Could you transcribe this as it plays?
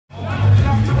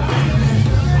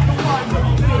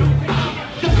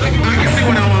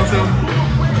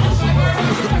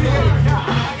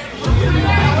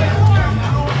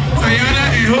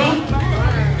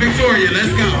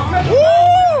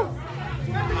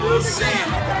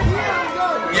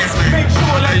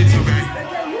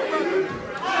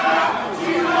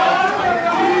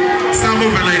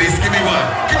moving, ladies. Give me one.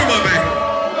 Give me one, baby.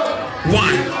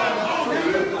 One.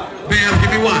 Bam,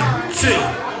 give me one. Two.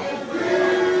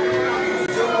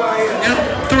 Yep.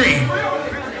 Three.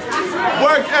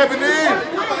 Work, Ebony.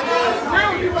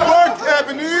 Work,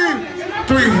 Ebony.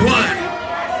 3, 1.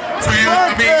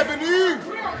 Work, Ebony.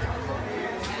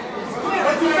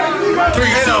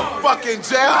 3, In a fucking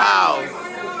jailhouse.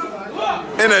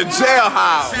 In a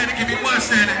jailhouse. Shannon, give me one,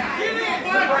 Shannon.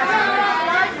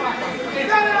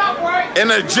 In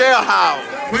a jailhouse.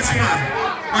 Which one?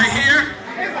 Right here?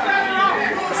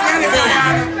 4.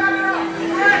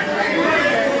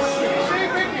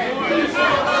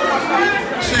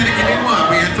 Shannon, give me one.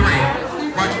 We at 3.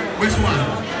 Right. Which one?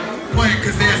 Point,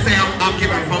 because they'll say I'm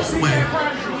giving votes away.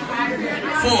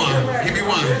 4. Give me 1.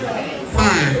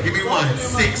 5. Give me 1.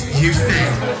 6. You stay.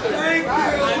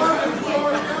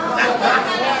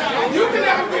 You can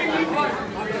have a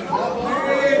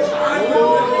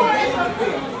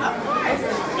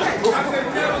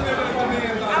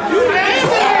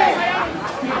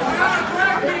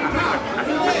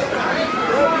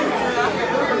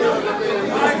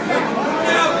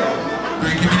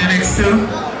give me the next 2.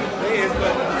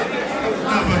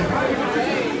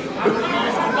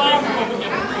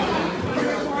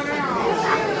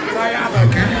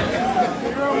 Okay.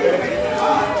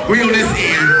 We on this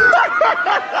end.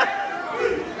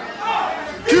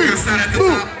 We're gonna start at the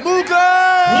top. Mooga!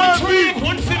 1 drink,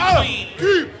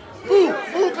 150.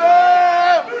 Mooga!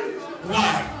 1.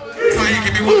 Tanya,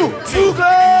 give me 1. 2.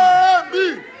 Mooga!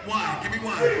 1. Give me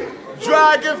 1.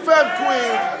 Dragon Femme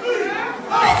Queen.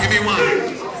 3. Give me 1.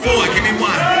 4. Give me 1.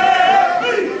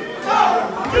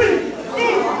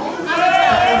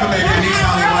 Overlay, I need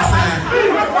y'all on my side.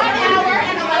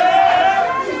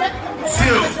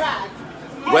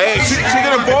 2. Wait, she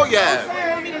didn't vote yet.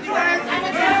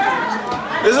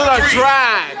 This is a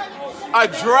drag. A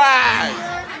drag.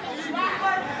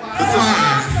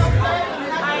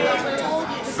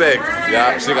 5. 6.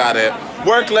 Yeah, she got it.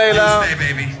 Work, Layla. Stay,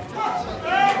 baby.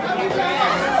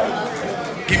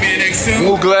 Give me the next 2.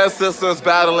 Mugler sisters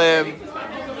battling.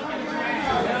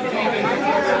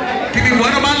 Give me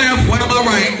 1 on my left, 1 on my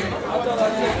right.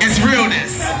 It's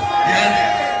realness. Yeah.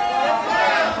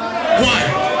 1.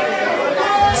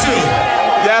 2.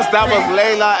 Yes, that was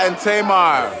Layla and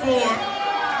Tamar. 4.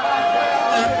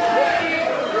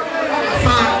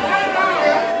 5.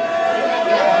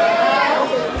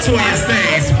 2 on your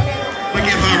stage. Look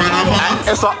at her run off.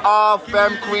 It's an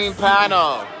all-femme queen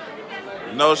panel.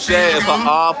 No shade, it's an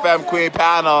all-femme queen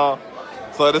panel.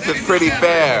 So this is pretty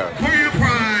fair. Grand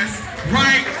prize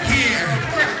right here.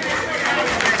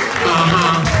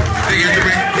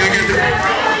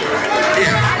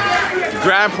 Yeah.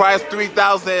 Grand prize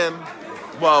 3,000.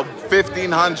 Well,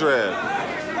 1,500.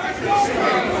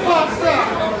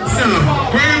 So,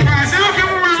 grand prize. Y'all give a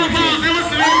round of applause. It was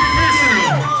very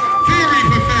professional. Very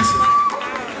professional.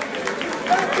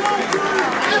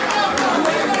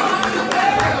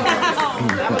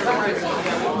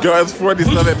 Girl, it's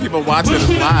 47 people watching this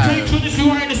live. You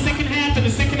are in the second half, and the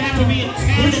second half will be in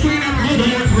 10. Which queen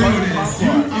of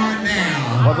you are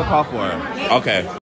now? What's the call for? Okay.